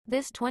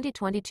This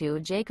 2022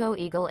 Jayco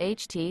Eagle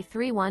HT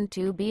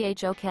 312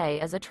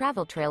 BHOK is a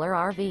travel trailer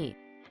RV.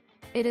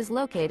 It is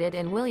located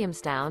in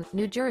Williamstown,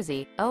 New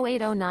Jersey,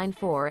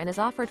 08094 and is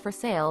offered for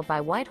sale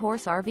by White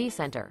Horse RV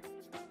Center.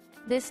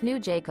 This new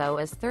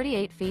Jayco is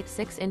 38 feet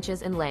 6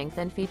 inches in length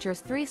and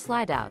features 3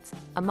 slideouts,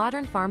 a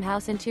modern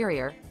farmhouse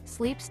interior,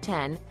 sleeps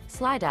 10,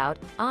 slideout,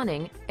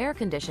 awning, air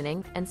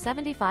conditioning, and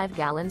 75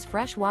 gallons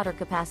fresh water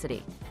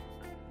capacity.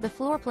 The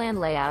floor plan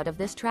layout of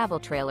this travel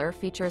trailer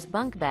features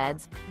bunk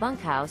beds,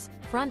 bunkhouse,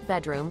 front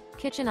bedroom,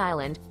 kitchen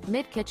island,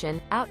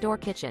 mid-kitchen, outdoor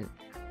kitchen.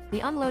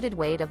 The unloaded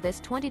weight of this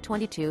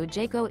 2022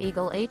 Jayco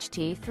Eagle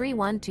HT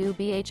 312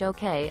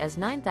 BHOK is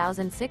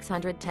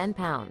 9,610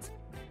 pounds.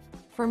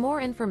 For more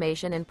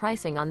information and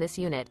pricing on this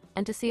unit,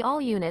 and to see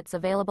all units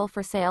available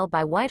for sale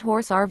by White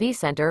Horse RV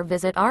Center,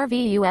 visit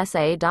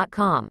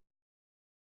RVUSA.com.